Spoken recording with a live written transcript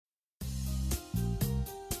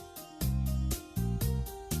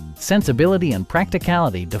Sensibility and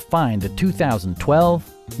practicality define the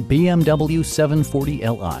 2012 BMW 740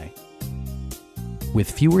 Li.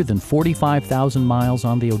 With fewer than 45,000 miles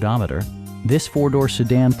on the odometer, this four-door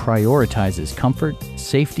sedan prioritizes comfort,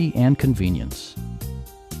 safety, and convenience.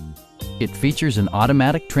 It features an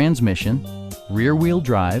automatic transmission, rear-wheel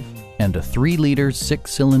drive, and a 3-liter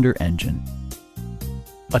 6-cylinder engine.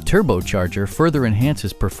 A turbocharger further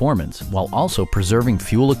enhances performance while also preserving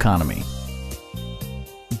fuel economy.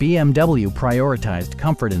 BMW prioritized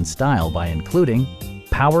comfort and style by including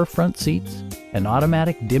power front seats, an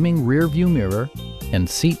automatic dimming rear-view mirror, and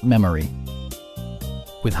seat memory.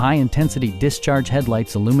 With high-intensity discharge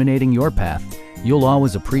headlights illuminating your path, you'll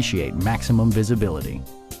always appreciate maximum visibility.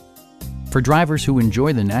 For drivers who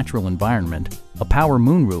enjoy the natural environment, a power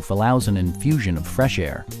moonroof allows an infusion of fresh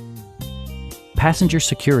air. Passenger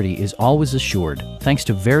security is always assured thanks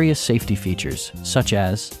to various safety features such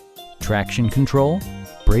as traction control,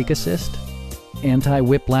 brake assist,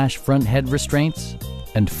 anti-whiplash front head restraints,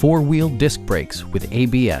 and 4-wheel disc brakes with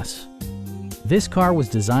ABS. This car was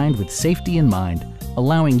designed with safety in mind,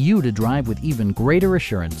 allowing you to drive with even greater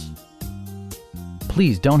assurance.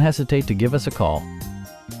 Please don't hesitate to give us a call.